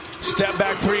Step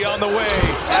back three on the way.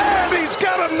 And he's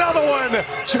got another one.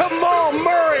 Jamal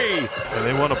Murray. And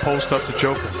they want to post up to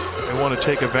Joker. They want to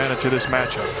take advantage of this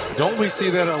matchup. Don't we see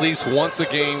that at least once a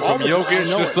game from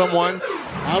Jokic to someone?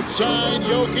 Outside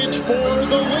Jokic for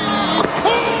the lead.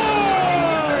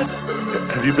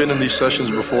 Have you been in these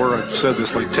sessions before? I've said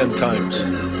this like 10 times.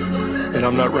 And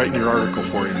I'm not writing your article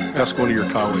for you. Ask one of your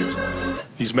colleagues.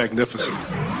 He's magnificent.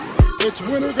 It's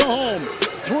win or go home.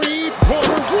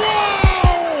 Three-pointer. Wow!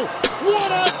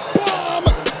 What a bomb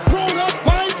thrown up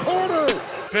by Porter.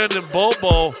 Pending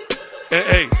Bobo.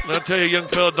 Hey, I'll tell you, young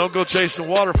fella, don't go chasing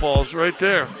waterfalls right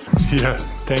there. Yeah,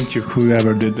 thank you,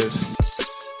 whoever did this.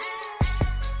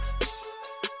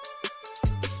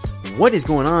 What is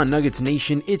going on, Nuggets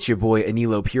Nation? It's your boy,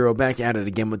 Aniello Piro, back at it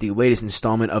again with the latest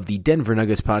installment of the Denver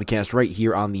Nuggets podcast right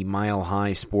here on the Mile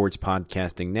High Sports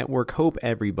Podcasting Network. Hope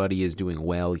everybody is doing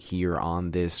well here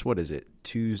on this,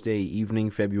 Tuesday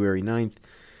evening, February 9th,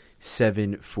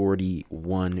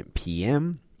 7:41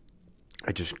 p.m.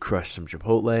 I just crushed some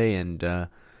Chipotle and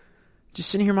just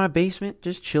sitting here in my basement,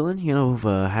 just chilling. I've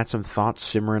had some thoughts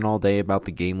simmering all day about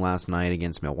the game last night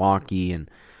against Milwaukee and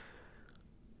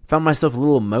found myself a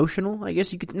little emotional, I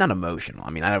guess you could, not emotional. I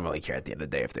mean, I don't really care at the end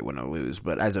of the day if they win or lose,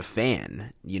 but as a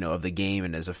fan, of the game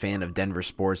and as a fan of Denver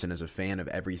sports and as a fan of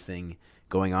everything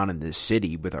going on in this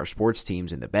city with our sports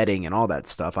teams and the betting and all that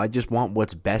stuff, I just want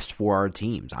what's best for our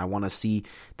teams. I want to see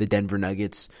the Denver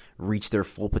Nuggets reach their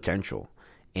full potential.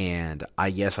 And I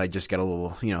guess I just got a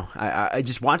little, I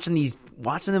just watching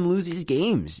them lose these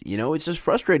games, it's just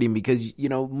frustrating because,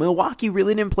 Milwaukee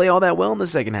really didn't play all that well in the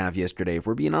second half yesterday, if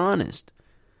we're being honest.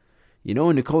 And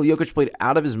Nikola Jokic played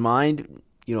out of his mind.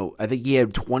 I think he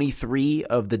had 23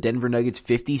 of the Denver Nuggets'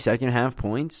 50 second half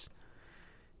points.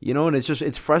 And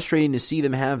it's frustrating to see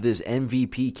them have this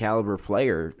MVP caliber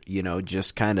player,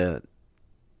 just kind of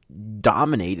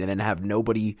dominate and then have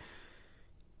nobody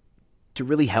to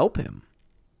really help him.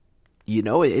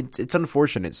 It's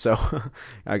unfortunate. So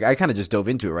I kind of just dove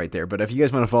into it right there. But if you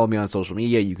guys want to follow me on social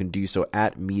media, you can do so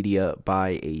at Media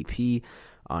by AP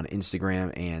on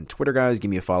Instagram and Twitter, guys. Give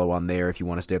me a follow on there if you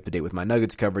want to stay up to date with my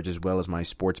Nuggets coverage as well as my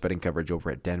sports betting coverage over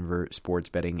at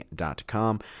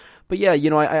denversportsbetting.com. But yeah,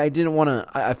 I didn't want to,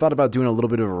 I thought about doing a little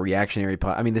bit of a reactionary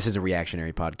this is a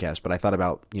reactionary podcast, but I thought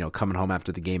about, coming home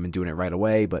after the game and doing it right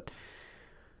away. But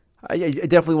I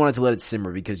definitely wanted to let it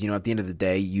simmer because, at the end of the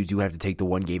day, you do have to take the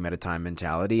one game at a time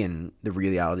mentality. And the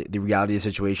reality of the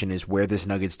situation is where this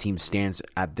Nuggets team stands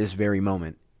at this very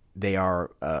moment. They are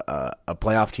a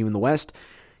playoff team in the West.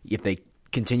 If they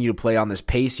continue to play on this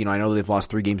pace, I know they've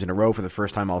lost 3 games in a row for the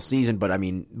first time all season, but I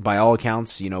mean, by all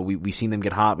accounts, we've seen them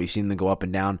get hot, we've seen them go up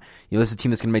and down. This is a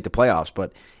team that's going to make the playoffs.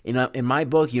 But in my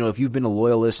book, if you've been a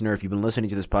loyal listener, if you've been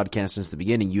listening to this podcast since the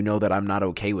beginning, you know that I'm not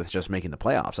okay with just making the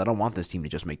playoffs. I don't want this team to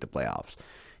just make the playoffs.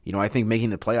 I think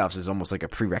making the playoffs is almost like a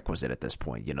prerequisite at this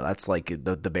point. That's like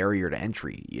the barrier to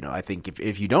entry. I think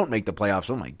if you don't make the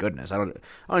playoffs, oh my goodness, I don't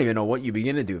even know what you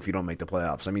begin to do if you don't make the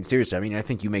playoffs. I mean, seriously, I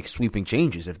think you make sweeping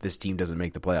changes if this team doesn't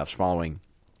make the playoffs following,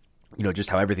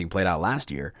 just how everything played out last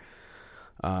year.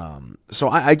 So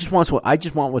I just want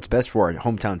what's best for our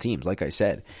hometown teams, like I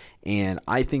said. And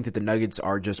I think that the Nuggets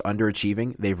are just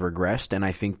underachieving. They've regressed, and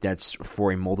I think that's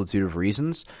for a multitude of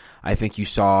reasons. I think you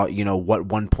saw, what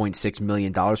 $1.6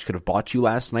 million could have bought you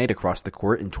last night across the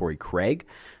court in Torrey Craig.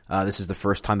 This is the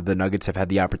first time that the Nuggets have had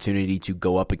the opportunity to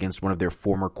go up against one of their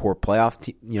former core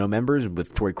playoff members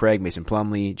with Torrey Craig, Mason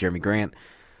Plumlee, Jeremy Grant.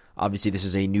 Obviously, this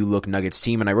is a new-look Nuggets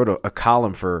team, and I wrote a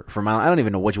column for I don't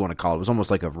even know what you want to call it. It was almost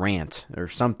like a rant or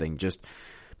something. Just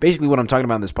basically what I'm talking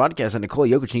about in this podcast, and Nikola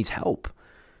Jokic needs help.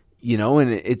 And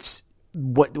it's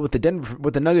what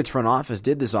the Nuggets front office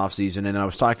did this offseason, and I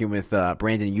was talking with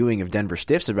Brandon Ewing of Denver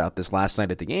Stiffs about this last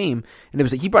night at the game, and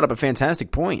he brought up a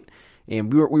fantastic point.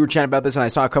 And we were chatting about this, and I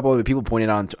saw a couple other people pointed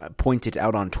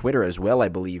out on Twitter as well, I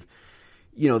believe.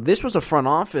 This was a front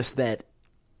office that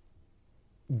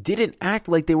didn't act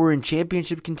like they were in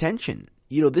championship contention.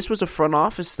 This was a front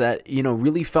office that,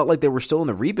 really felt like they were still in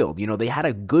the rebuild. They had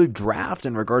a good draft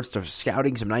in regards to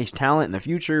scouting some nice talent in the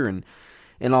future and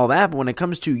all that. But when it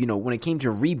comes to, when it came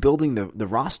to rebuilding the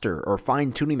roster or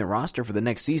fine-tuning the roster for the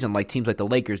next season, like teams like the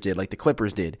Lakers did, like the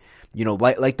Clippers did,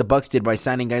 like the Bucks did by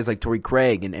signing guys like Torrey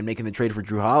Craig and making the trade for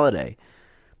Drew Holiday.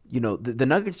 The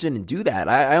Nuggets didn't do that.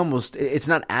 It's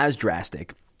not as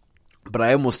drastic, but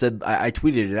I almost said, I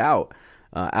tweeted it out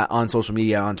on social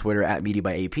media, on Twitter, at Media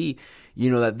by AP,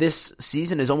 that this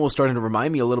season is almost starting to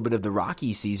remind me a little bit of the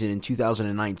Rockies season in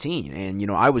 2019.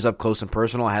 And, I was up close and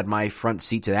personal. I had my front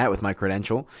seat to that with my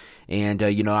credential. And,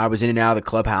 I was in and out of the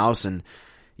clubhouse and,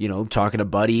 talking to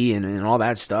Buddy and all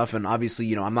that stuff. And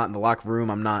obviously, I'm not in the locker room.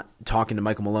 I'm not talking to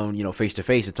Michael Malone, face to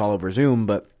face. It's all over Zoom.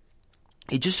 But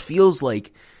it just feels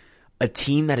like a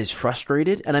team that is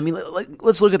frustrated. And I mean,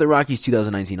 let's look at the Rockies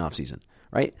 2019 offseason,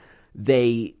 right?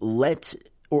 They let,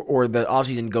 or the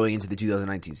offseason going into the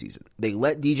 2019 season, they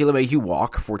let DJ LeMahieu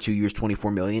walk for 2 years,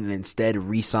 $24 million, and instead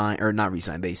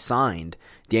they signed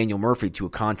Daniel Murphy to a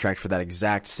contract for that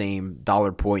exact same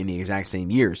dollar point in the exact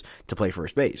same years to play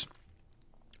first base.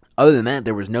 Other than that,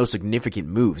 there was no significant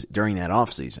moves during that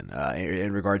offseason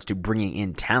in regards to bringing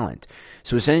in talent.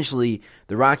 So essentially,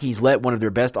 the Rockies let one of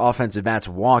their best offensive bats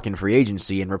walk in free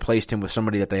agency and replaced him with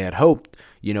somebody that they had hoped,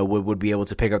 would be able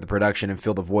to pick up the production and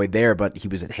fill the void there. But he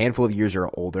was a handful of years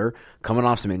or older, coming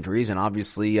off some injuries, and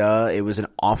obviously it was an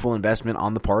awful investment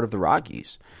on the part of the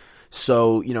Rockies.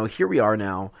 So, here we are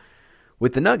now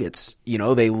with the Nuggets.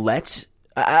 They let...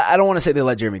 I don't want to say they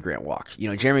let Jeremy Grant walk.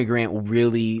 Jeremy Grant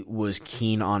really was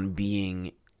keen on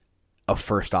being a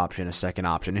first option, a second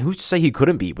option. And who's to say he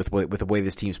couldn't be with the way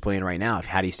this team's playing right now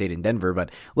had he stayed in Denver?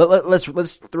 But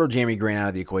let's throw Jeremy Grant out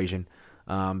of the equation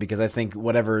because I think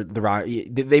whatever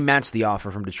they matched the offer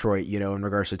from Detroit, in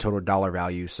regards to total dollar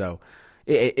value. So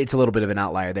it's a little bit of an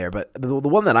outlier there. But the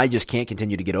one that I just can't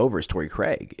continue to get over is Torrey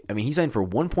Craig. I mean, he signed for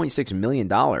 $1.6 million,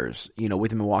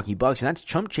 with the Milwaukee Bucks, and that's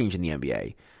chump change in the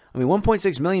NBA. I mean,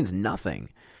 $1.6 million is nothing.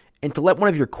 And to let one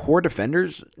of your core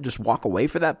defenders just walk away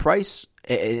for that price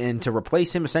and to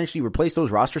replace him, essentially replace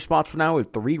those roster spots for now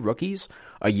with 3 rookies,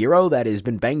 a Euro that has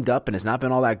been banged up and has not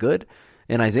been all that good,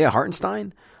 and Isaiah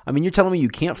Hartenstein? I mean, you're telling me you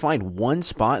can't find one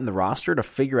spot in the roster to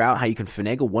figure out how you can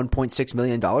finagle $1.6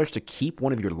 million to keep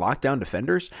one of your lockdown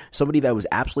defenders, somebody that was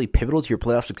absolutely pivotal to your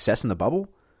playoff success in the bubble?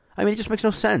 I mean, it just makes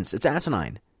no sense. It's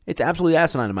asinine. It's absolutely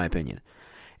asinine in my opinion.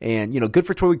 And, good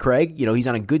for Torrey Craig. He's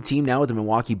on a good team now with the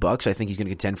Milwaukee Bucks. I think he's going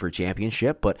to contend for a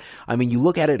championship. But, I mean, you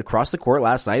look at it across the court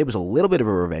last night, it was a little bit of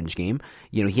a revenge game.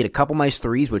 He had a couple nice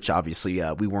threes, which obviously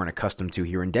we weren't accustomed to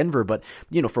here in Denver. But,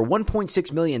 for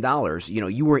 $1.6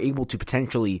 million, you were able to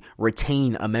potentially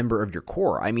retain a member of your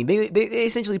core. I mean, they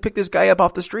essentially picked this guy up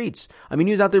off the streets. I mean,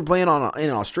 he was out there playing in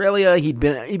Australia. He'd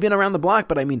been around the block.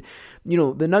 But, I mean,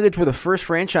 the Nuggets were the first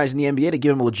franchise in the NBA to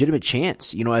give him a legitimate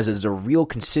chance, as a real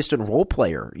consistent role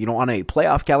player, on a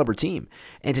playoff caliber team.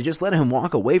 And to just let him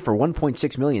walk away for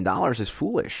 $1.6 million is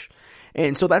foolish.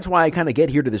 And so that's why I kind of get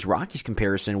here to this Rockies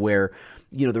comparison where,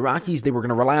 the Rockies, they were going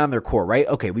to rely on their core, right?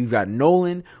 Okay, we've got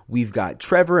Nolan, we've got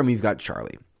Trevor, and we've got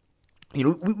Charlie.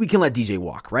 We can let DJ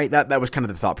walk, right? That was kind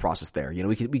of the thought process there.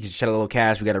 We could shed a little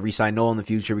cash. We got to re-sign Nolan in the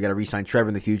future. We got to re-sign Trevor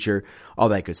in the future. All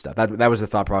that good stuff. That was the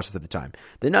thought process at the time.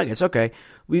 The Nuggets, okay,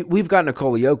 we've got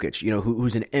Nikola Jokic,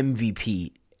 who's an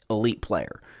MVP elite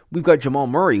player. We've got Jamal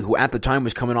Murray, who at the time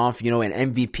was coming off, an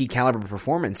MVP caliber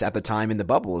performance at the time in the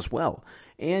bubble as well.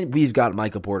 And we've got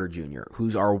Michael Porter Jr.,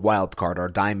 who's our wild card, our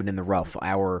diamond in the rough,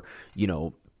 our,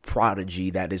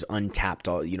 prodigy that is untapped.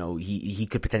 He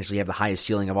could potentially have the highest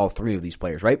ceiling of all 3 of these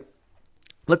players, right?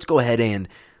 Let's go ahead and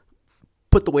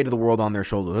put the weight of the world on their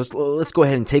shoulders. Let's go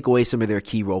ahead and take away some of their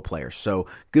key role players. So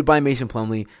goodbye Mason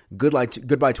Plumlee,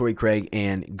 goodbye Torrey Craig,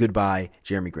 and goodbye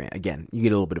Jeremy Grant. Again, you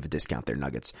get a little bit of a discount there,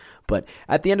 Nuggets. But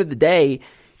at the end of the day,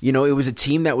 it was a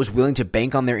team that was willing to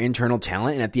bank on their internal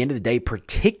talent, and at the end of the day,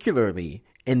 particularly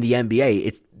in the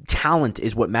NBA, talent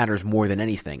is what matters more than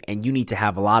anything, and you need to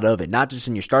have a lot of it, not just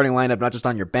in your starting lineup, not just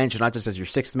on your bench, not just as your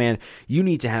 6th man. You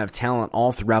need to have talent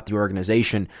all throughout the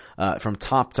organization, from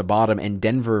top to bottom, and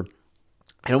Denver,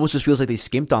 it almost just feels like they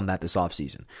skimped on that this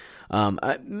offseason.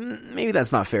 Maybe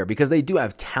that's not fair because they do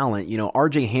have talent.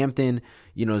 RJ Hampton,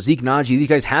 Zeke Naji, these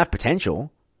guys have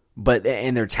potential,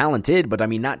 and they're talented, but I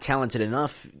mean, not talented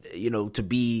enough, to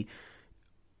be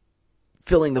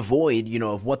filling the void,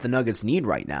 of what the Nuggets need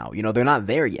right now. They're not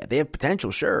there yet. They have potential,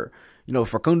 sure.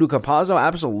 Facundo Campazzo,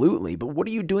 absolutely. But what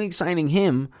are you doing signing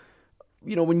him,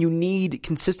 when you need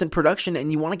consistent production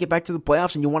and you want to get back to the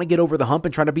playoffs and you want to get over the hump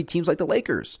and try to beat teams like the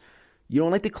Lakers? You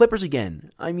don't like the Clippers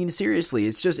again. I mean, seriously,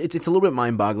 it's a little bit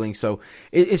mind-boggling. So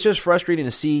it's just frustrating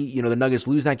to see, the Nuggets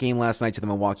lose that game last night to the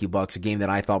Milwaukee Bucks, a game that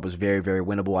I thought was very, very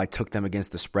winnable. I took them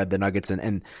against the spread, the Nuggets,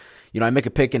 and I make a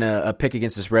pick and a pick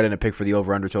against the spread and a pick for the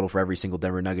over-under total for every single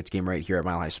Denver Nuggets game right here at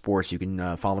Mile High Sports. You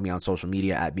can follow me on social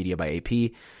media at Media by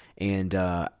AP and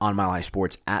on Mile High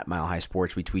Sports at Mile High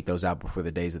Sports. We tweet those out before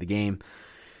the days of the game.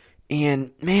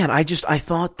 And, man, I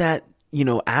thought that,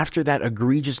 after that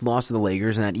egregious loss to the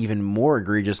Lakers and that even more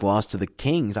egregious loss to the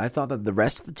Kings, I thought that the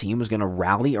rest of the team was going to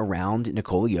rally around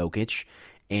Nikola Jokic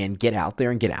and get out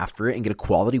there and get after it and get a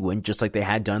quality win just like they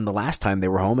had done the last time they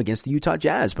were home against the Utah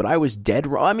Jazz. But I was dead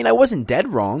wrong. I mean, I wasn't dead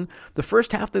wrong. The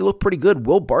first half, they looked pretty good.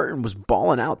 Will Barton was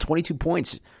balling out, 22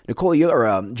 points.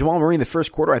 Jamal Murray in the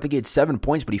first quarter, I think he had 7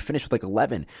 points, but he finished with like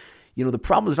 11. The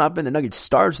problem has not been the Nuggets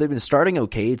starts. They've been starting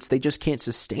okay. They just can't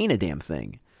sustain a damn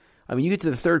thing. I mean, you get to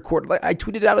the third quarter. Like I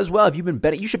tweeted out as well. If you've been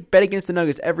betting, you should bet against the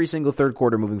Nuggets every single third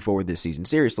quarter moving forward this season.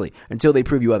 Seriously, until they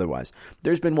prove you otherwise.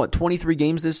 There's been 23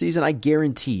 games this season. I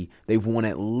guarantee they've won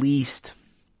at least.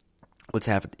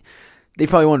 They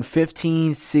probably won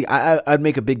 15. I'd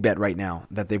make a big bet right now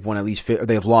that they've won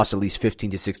they've lost at least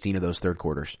 15 to 16 of those third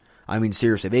quarters. I mean,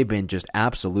 seriously, they've been just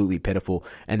absolutely pitiful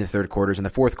in the third quarters, and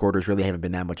the fourth quarters really haven't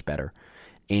been that much better.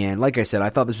 And like I said, I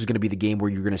thought this was going to be the game where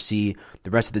you're going to see the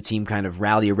rest of the team kind of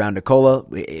rally around Nikola.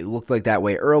 It looked like that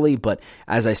way early, but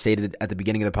as I stated at the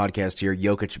beginning of the podcast here,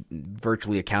 Jokic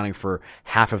virtually accounting for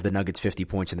half of the Nuggets' 50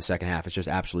 points in the second half. It's just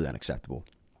absolutely unacceptable.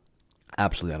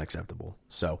 Absolutely unacceptable.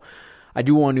 So I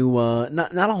do want to,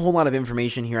 not a whole lot of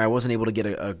information here. I wasn't able to get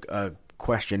a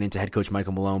question into head coach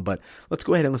Michael Malone, but let's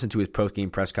go ahead and listen to his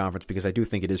post-game press conference because I do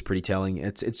think it is pretty telling.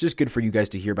 It's just good for you guys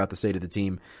to hear about the state of the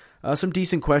team. Some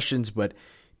decent questions, but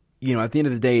at the end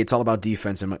of the day, it's all about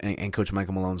defense and Coach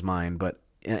Michael Malone's mind. But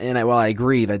while I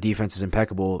agree that defense is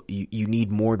impeccable, you need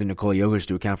more than Nikola Jokic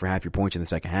to account for half your points in the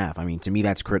second half. I mean, to me,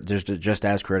 that's just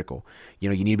as critical.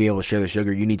 You need to be able to share the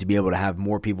sugar. You need to be able to have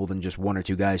more people than just one or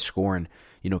two guys scoring,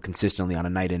 consistently on a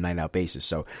night in, night out basis.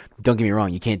 So don't get me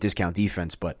wrong, you can't discount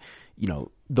defense, but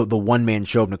the one-man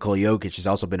show of Nikola Jokic has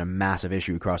also been a massive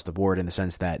issue across the board in the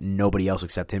sense that nobody else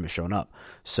except him has shown up.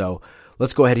 So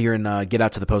let's go ahead here and get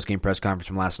out to the post-game press conference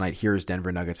from last night. Here is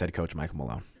Denver Nuggets head coach Michael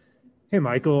Malone. Hey,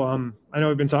 Michael. I know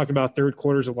we've been talking about third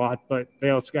quarters a lot, but they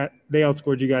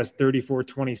outscored you guys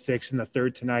 34-26 in the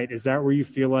third tonight. Is that where you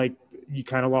feel like you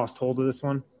kind of lost hold of this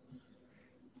one?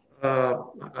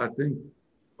 I think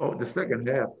the second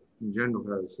half in general,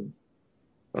 Harrison.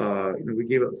 We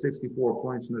gave up 64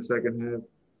 points in the second half.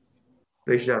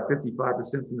 They shot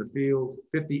 55% from the field,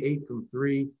 58 from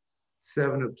three,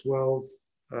 7 of 12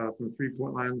 from the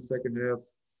three-point line in the second half.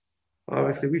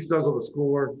 Obviously, we struggled to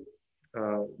score,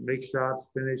 make shots,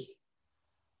 finish.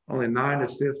 Only 9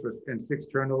 assists and 6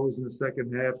 turnovers in the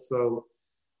second half. So,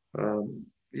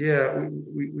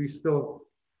 we still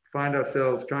find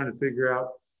ourselves trying to figure out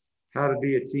how to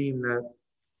be a team that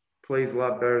plays a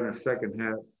lot better in the second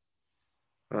half.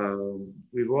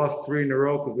 We've lost 3 in a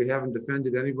row because we haven't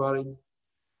defended anybody.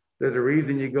 There's a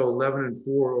reason you go 11-4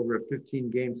 over a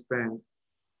 15-game span.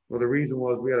 Well, the reason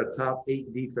was we had a top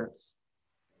 8 defense.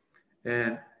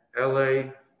 And LA,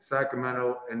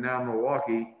 Sacramento, and now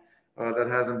Milwaukee, that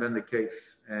hasn't been the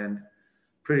case. And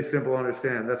pretty simple to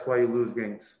understand. That's why you lose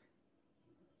games.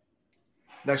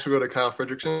 Next, we'll go to Kyle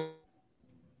Fredrickson.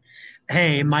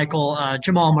 Hey, Michael,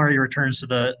 Jamal Murray returns to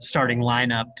the starting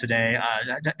lineup today.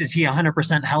 Is he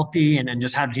 100% healthy, and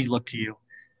just how did he look to you?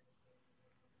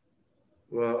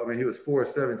 Well, I mean, he was 4 of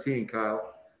 17,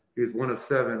 Kyle. He was 1 of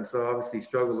 7, so obviously he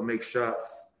struggled to make shots.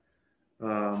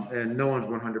 And no one's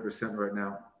 100% right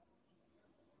now.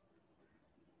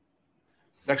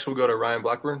 Next, we'll go to Ryan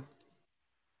Blackburn.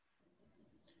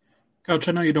 Coach,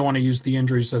 I know you don't want to use the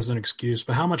injuries as an excuse,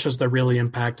 but how much has that really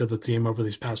impacted the team over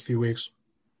these past few weeks?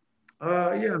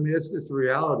 I mean, it's a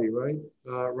reality, right,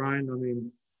 Ryan? I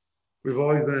mean, we've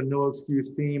always been a no-excuse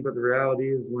team, but the reality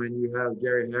is when you have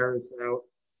Gary Harris out,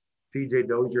 P.J.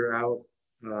 Dozier out,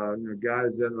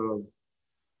 guys that are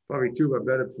probably 2 of our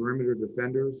better perimeter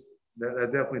defenders,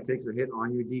 that definitely takes a hit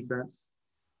on your defense.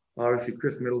 Obviously,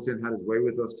 Chris Middleton had his way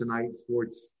with us tonight,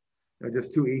 scored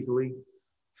just too easily.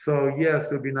 So,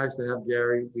 yes, it would be nice to have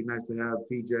Gary. It would be nice to have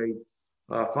P.J.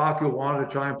 Facu wanted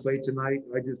to try and play tonight.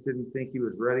 I just didn't think he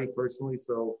was ready personally,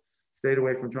 so stayed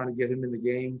away from trying to get him in the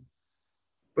game.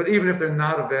 But even if they're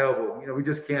not available, we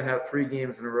just can't have 3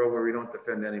 games in a row where we don't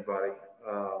defend anybody.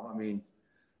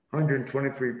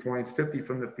 123 points, 50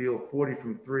 from the field, 40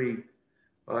 from 3,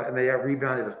 and they have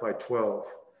rebounded us by 12.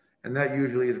 And that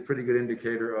usually is a pretty good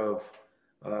indicator of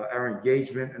our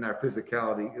engagement and our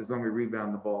physicality is when we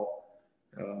rebound the ball.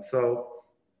 So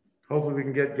hopefully we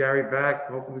can get Gary back.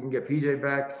 Hopefully we can get PJ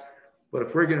back. But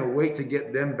if we're going to wait to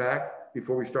get them back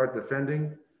before we start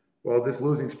defending, well, this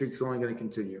losing streak's only going to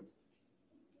continue.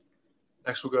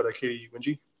 Next, we'll go to Katie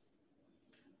Wingy.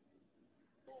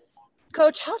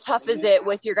 Coach, how tough is it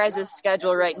with your guys'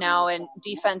 schedule right now and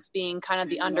defense being kind of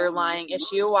the underlying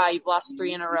issue why you've lost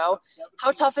 3 in a row?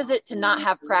 How tough is it to not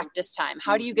have practice time?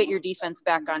 How do you get your defense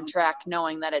back on track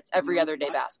knowing that it's every other day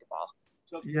basketball?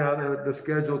 Yeah, the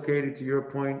schedule, Katie, to your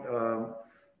point,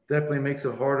 definitely makes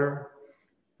it harder.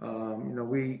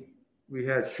 We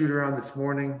had shoot around this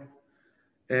morning,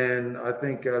 And I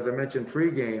think, as I mentioned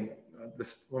pregame,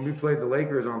 when we played the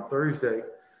Lakers on Thursday,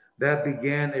 that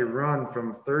began a run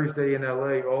from Thursday in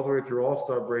LA all the way through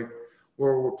All-Star break,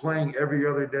 where we're playing every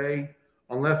other day,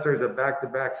 unless there's a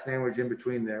back-to-back sandwich in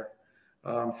between there.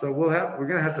 So we're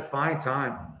going to have to find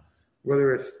time,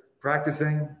 whether it's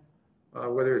practicing,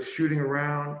 whether it's shooting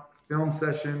around, film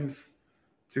sessions,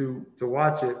 to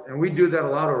watch it. And we do that a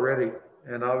lot already.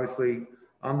 And obviously,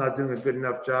 I'm not doing a good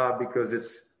enough job because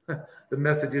it's the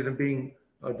message isn't being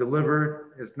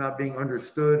delivered. It's not being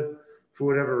understood for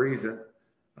whatever reason.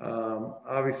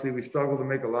 Obviously, we struggled to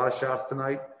make a lot of shots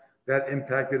tonight. That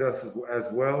impacted us as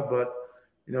well. But,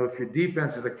 if your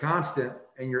defense is a constant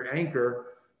and your anchor,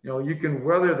 you can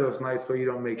weather those nights where you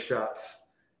don't make shots.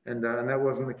 And that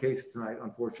wasn't the case tonight,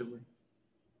 unfortunately.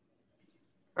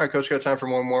 All right, Coach, got time for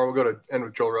one more. We'll go to end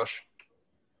with Joel Rush.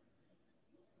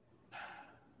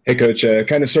 Hey, Coach,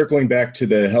 kind of circling back to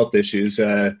the health issues.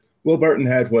 Will Barton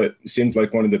had what seemed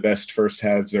like one of the best first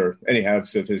halves or any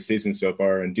halves of his season so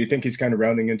far. And do you think he's kind of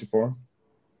rounding into form?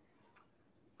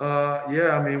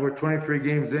 Yeah, I mean, we're 23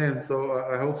 games in, so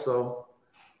I hope so.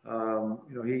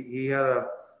 He had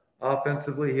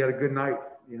offensively, he had a good night.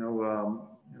 He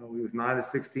was 9 of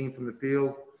 16 from the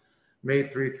field,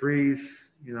 made 3 threes.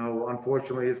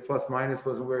 Unfortunately, his plus minus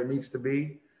wasn't where it needs to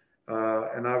be.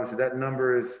 And obviously that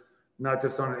number is not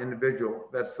just on an individual.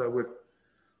 That's with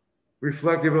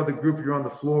reflective of the group you're on the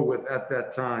floor with at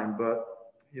that time. But,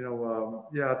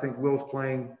 I think Will's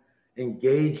playing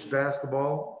engaged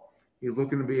basketball. He's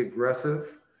looking to be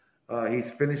aggressive.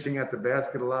 He's finishing at the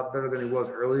basket a lot better than he was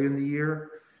early in the year.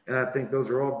 And I think those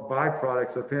are all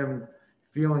byproducts of him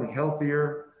feeling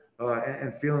healthier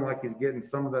and feeling like he's getting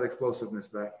some of that explosiveness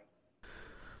back.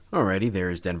 Alrighty, there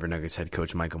is Denver Nuggets head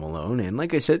coach Michael Malone. And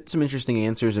like I said, some interesting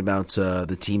answers about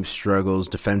the team's struggles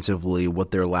defensively, what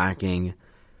they're lacking,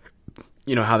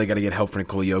 how they got to get help for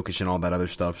Nikola Jokic and all that other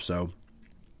stuff. So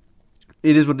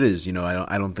it is what it is.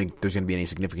 I don't think there's going to be any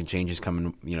significant changes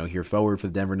coming, here forward for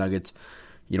the Denver Nuggets.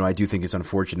 I do think it's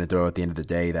unfortunate, though, at the end of the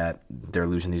day that they're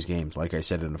losing these games. Like I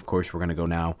said, and of course we're going to go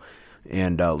now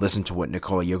and listen to what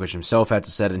Nikola Jokic himself had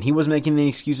to say. And he wasn't making any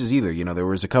excuses either. There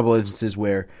was a couple instances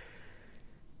where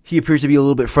he appears to be a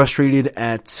little bit frustrated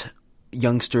at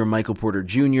youngster Michael Porter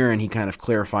Jr., and he kind of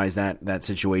clarifies that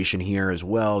situation here as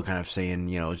well, kind of saying,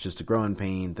 it's just a growing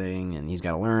pain thing, and he's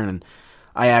got to learn. And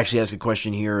I actually ask a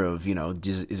question here of,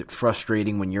 is it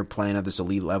frustrating when you're playing at this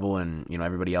elite level and,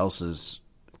 everybody else is,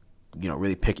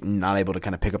 really not able to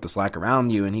kind of pick up the slack around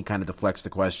you? And he kind of deflects the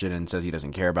question and says he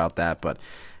doesn't care about that. But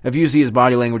if you see his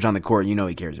body language on the court,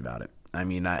 he cares about it. I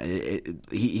mean,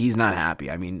 he's not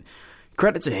happy. I mean,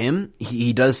 credit to him.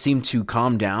 He does seem to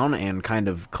calm down and kind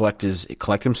of collect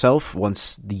himself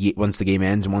once the game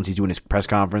ends, and once he's doing his press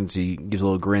conference, he gives a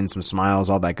little grin, some smiles,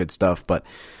 all that good stuff. But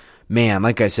man,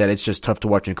 like I said, it's just tough to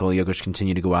watch Nikola Jokic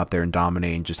continue to go out there and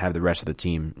dominate, and just have the rest of the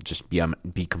team just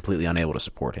be completely unable to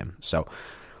support him. So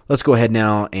let's go ahead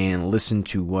now and listen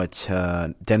to what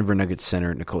Denver Nuggets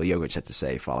center Nikola Jokic had to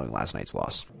say following last night's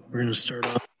loss. We're going to start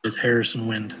off with Harrison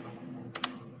Wind.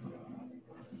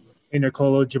 Hey,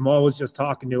 Nikola, Jamal was just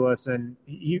talking to us, and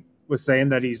he was saying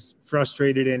that he's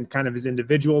frustrated in kind of his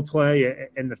individual play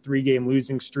and the 3-game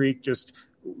losing streak. Just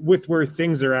with where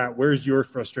things are at, where's your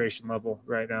frustration level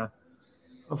right now?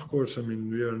 Of course, I mean,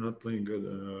 we are not playing good.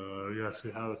 Yes,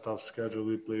 we have a tough schedule.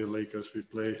 We play Lakers, we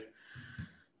play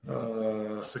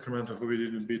Sacramento, who we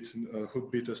didn't beat, who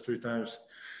beat us 3 times.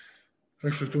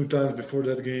 Actually, 2 times before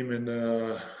that game, and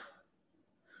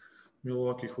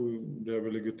Milwaukee, who they're a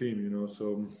really good team,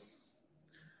 so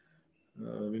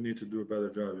we need to do a better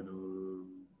job,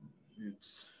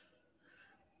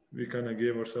 we kind of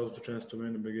gave ourselves the chance to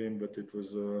win the game, but it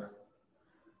was a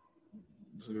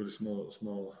really small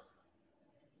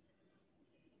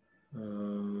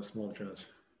chance.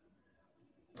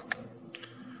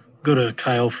 Go to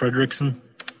Kyle Fredrickson.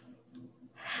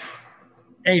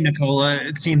 Hey, Nikola,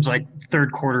 it seems like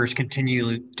third quarters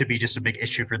continue to be just a big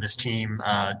issue for this team,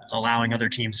 allowing other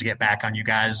teams to get back on you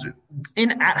guys.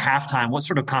 At halftime, what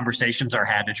sort of conversations are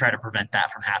had to try to prevent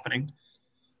that from happening?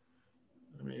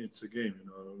 I mean, it's a game,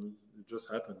 It just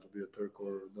happened to be a third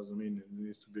quarter. It doesn't mean it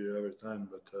needs to be every time,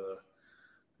 but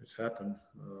it's happened.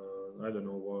 I don't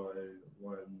know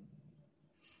why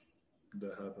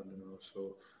that happened,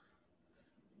 So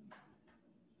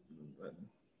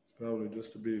probably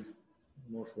just to be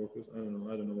more focused. I don't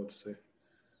know what to say.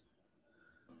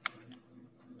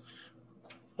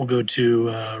 We'll go to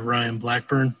Ryan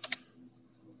Blackburn.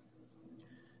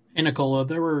 Hey, Nikola,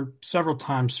 there were several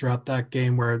times throughout that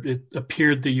game where it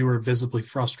appeared that you were visibly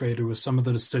frustrated with some of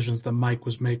the decisions that Mike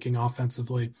was making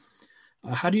offensively.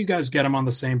 How do you guys get him on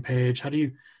the same page? How do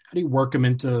you How do you work him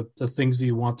into the things that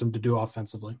you want him to do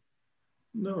offensively?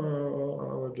 No,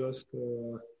 I would just.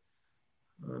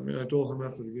 I told him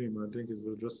after the game. I think it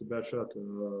was just a bad shot.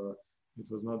 It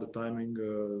was not the timing.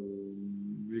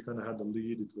 We kind of had the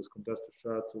lead. It was contested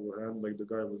shots overhand, like the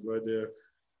guy was right there.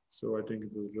 So I think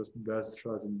it was just bad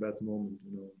shot in bad moment,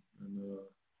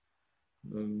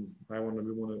 And I want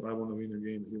to win a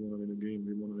game. He want to win a game.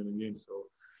 We want to win a game. So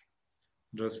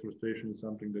just frustration is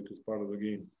something that is part of the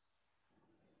game.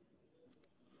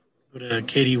 Go to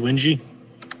Katie Wingy.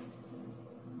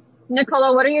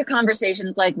 Nicola, what are your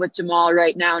conversations like with Jamal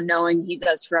right now, knowing he's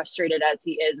as frustrated as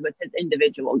he is with his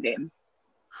individual game?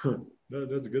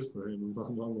 That's good for him.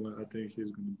 I think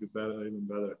he's going to be better, even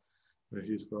better, when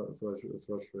he's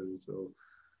frustrated. So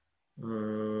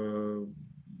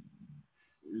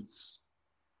it's,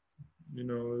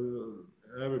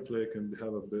 every player can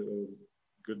have a bit of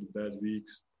good, bad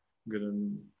weeks, good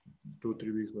in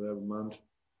 2-3 weeks, whatever month.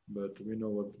 But we know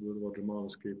what Jamal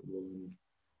is capable, and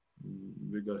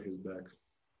we got his back.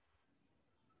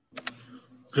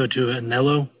 Go to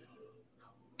Aniello.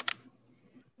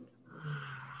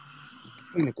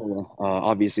 Nicola,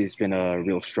 obviously it's been a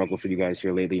real struggle for you guys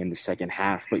here lately in the second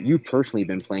half, but you personally have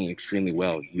been playing extremely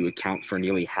well. You account for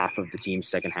nearly half of the team's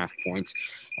second half points.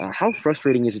 How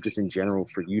frustrating is it just in general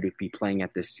for you to be playing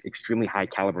at this extremely high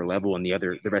caliber level and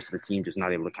the rest of the team just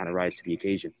not able to kind of rise to the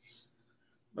occasion?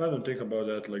 I don't think about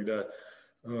that like that.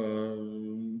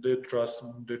 They trust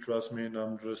me, and I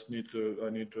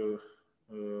need to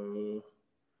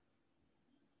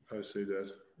how to say that,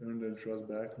 earn their trust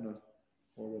back,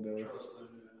 or whatever.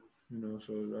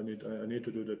 So I need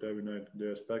to do that every night.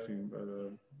 They're expecting.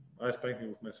 I'm expecting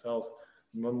with myself.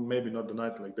 Maybe not the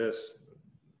night like this.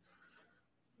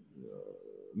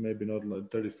 Maybe not like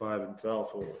 35 and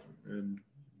 12 and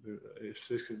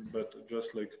 60, but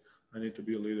just like I need to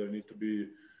be a leader. I need to be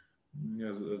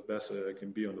as best as I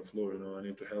can be on the floor. I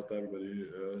need to help everybody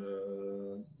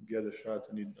get a shot.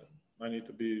 I need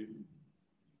to be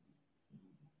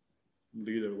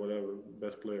leader, whatever,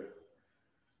 best player.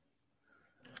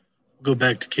 Go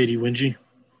back to Katie Wingy.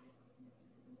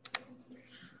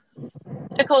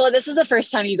 Nicola, this is the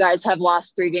first time you guys have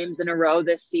lost 3 games in a row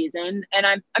this season, and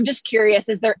I'm just curious,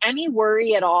 is there any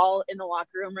worry at all in the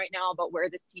locker room right now about where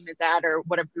this team is at or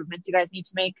what improvements you guys need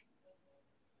to make?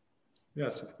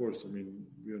 Yes, of course. We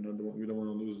don't want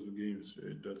to lose the games.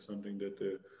 That's something that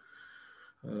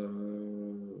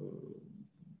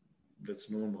that's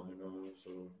normal,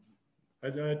 So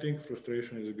I think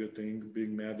frustration is a good thing.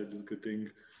 Being mad is a good thing.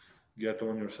 Get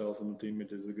on yourself and the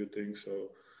teammate is a good thing. So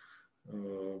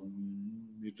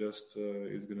he just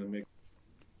is going to make.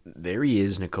 There he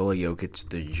is, Nikola Jokic,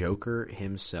 the Joker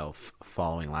himself,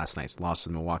 following last night's loss to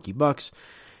the Milwaukee Bucks.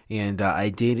 And I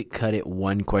did cut it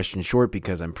one question short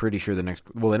because I'm pretty sure the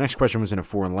next question was in a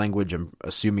foreign language. I'm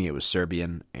assuming it was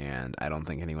Serbian, and I don't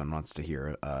think anyone wants to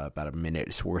hear about a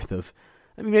minute's worth of.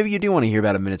 Maybe you do want to hear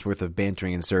about a minute's worth of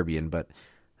bantering in Serbian, but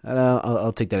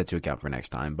I'll take that into account for next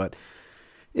time. But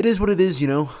it is what it is,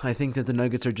 I think that the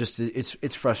Nuggets are just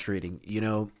it's frustrating,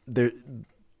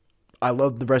 I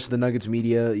love the rest of the Nuggets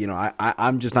media.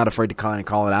 I'm just not afraid to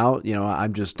call it out.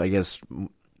 I'm just, I guess,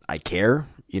 I care.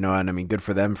 And good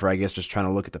for them for, I guess, just trying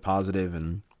to look at the positive.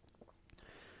 And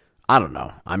I don't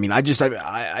know. I just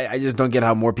don't get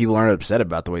how more people aren't upset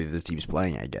about the way that this team's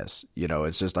playing, I guess.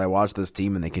 It's just I watch this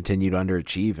team and they continue to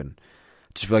underachieve, and I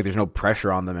just feel like there's no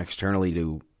pressure on them externally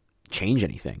to change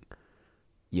anything.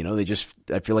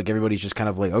 I feel like everybody's just kind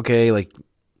of like,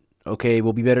 okay,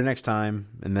 we'll be better next time.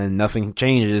 And then nothing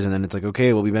changes. And then it's like,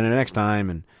 okay, we'll be better next time.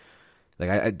 And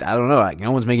I don't know.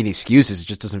 No one's making excuses. It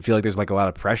just doesn't feel like there's a lot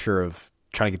of pressure of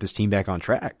trying to get this team back on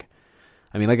track.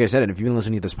 Like I said, and if you've been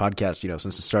listening to this podcast,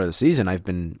 since the start of the season, I've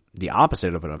been the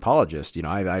opposite of an apologist.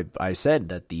 I said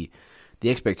that the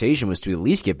expectation was to at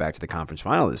least get back to the conference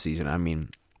final this season.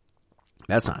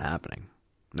 That's not happening.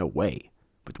 No way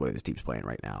with the way this team's playing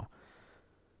right now.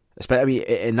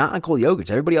 And not Nikola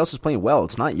Jokic. Everybody else is playing well.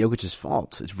 It's not Jokic's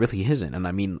fault. It really isn't. And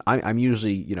I'm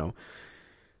usually,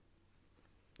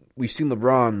 we've seen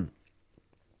LeBron,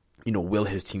 will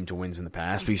his team to wins in the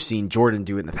past. We've seen Jordan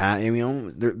do it in the past.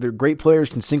 They're great players,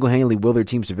 can single-handedly will their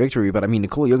teams to victory. But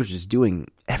Nikola Jokic is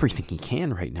doing everything he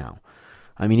can right now.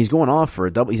 He's going off for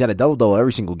a double. He's had a double-double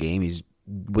every single game. He's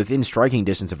within striking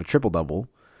distance of a triple-double.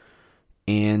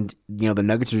 And, the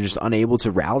Nuggets are just unable to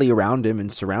rally around him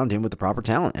and surround him with the proper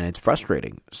talent, and it's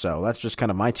frustrating. So that's just kind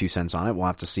of my 2 cents on it. We'll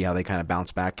have to see how they kind of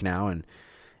bounce back now and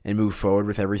move forward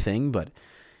with everything. But,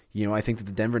 I think that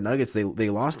the Denver Nuggets, they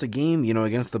lost a game,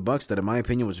 against the Bucks that, in my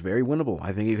opinion, was very winnable.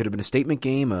 I think it could have been a statement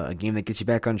game, a game that gets you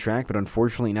back on track. But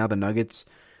unfortunately, now the Nuggets,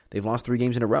 they've lost 3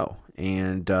 games in a row,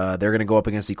 and they're going to go up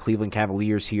against the Cleveland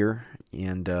Cavaliers here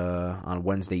and on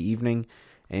Wednesday evening.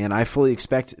 And I fully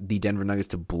expect the Denver Nuggets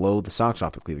to blow the socks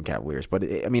off the Cleveland Cavaliers. But,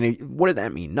 I mean, what does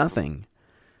that mean? Nothing.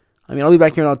 I mean, I'll be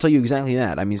back here and I'll tell you exactly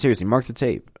that. I mean, seriously, mark the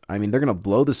tape. I mean, they're going to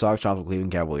blow the socks off the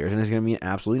Cleveland Cavaliers, and it's going to mean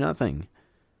absolutely nothing.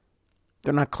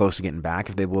 They're not close to getting back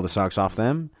if they blow the socks off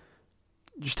them.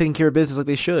 Just taking care of business like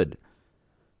they should.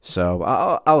 So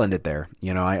I'll end it there.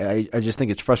 You know, I just think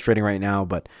it's frustrating right now,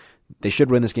 but they should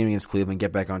win this game against Cleveland,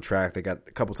 get back on track. They got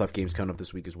a couple tough games coming up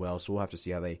this week as well, so we'll have to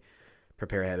see how they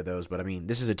prepare ahead of those. But, I mean,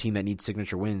 this is a team that needs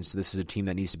signature wins. This is a team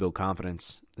that needs to build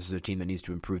confidence. This is a team that needs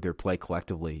to improve their play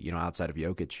collectively, you know, outside of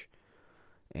Jokic.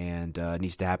 And it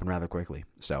needs to happen rather quickly.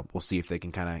 So we'll see if they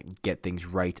can kind of get things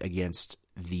right against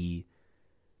the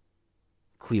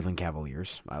Cleveland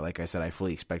Cavaliers. Like I said, I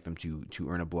fully expect them to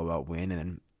earn a blowout win. And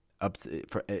then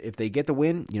if they get the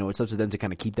win, you know, it's up to them to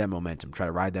kind of keep that momentum, try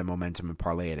to ride that momentum and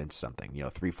parlay it into something. You know,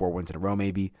 3-4 wins in a row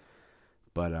maybe.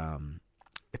 But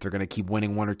if they're going to keep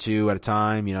winning 1 or 2 at a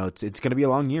time, you know, it's going to be a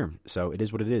long year. So it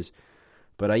is what it is.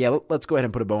 But yeah, let's go ahead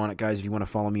and put a bow on it, guys. If you want to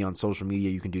follow me on social media,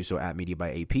 you can do so at Media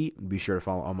by AP. Be sure to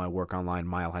follow all my work online,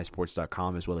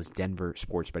 milehighsports.com, as well as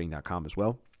denversportsbetting.com as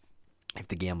well. If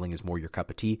the gambling is more your cup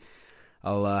of tea,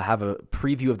 I'll have a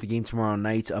preview of the game tomorrow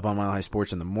night up on Mile High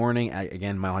Sports in the morning.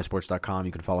 Again, milehighsports.com.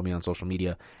 You can follow me on social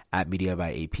media at Media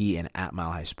by AP and at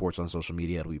Mile High Sports on social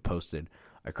media. It'll be posted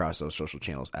across those social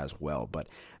channels as well. But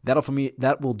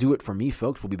that will do it for me,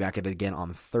 folks. We'll be back at it again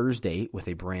on Thursday with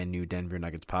a brand new Denver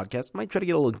Nuggets podcast. Might try to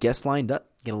get a little guest lined up,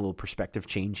 get a little perspective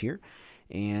change here.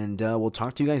 And we'll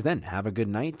talk to you guys then. Have a good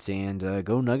night, and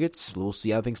go Nuggets. We'll see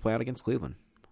how things play out against Cleveland.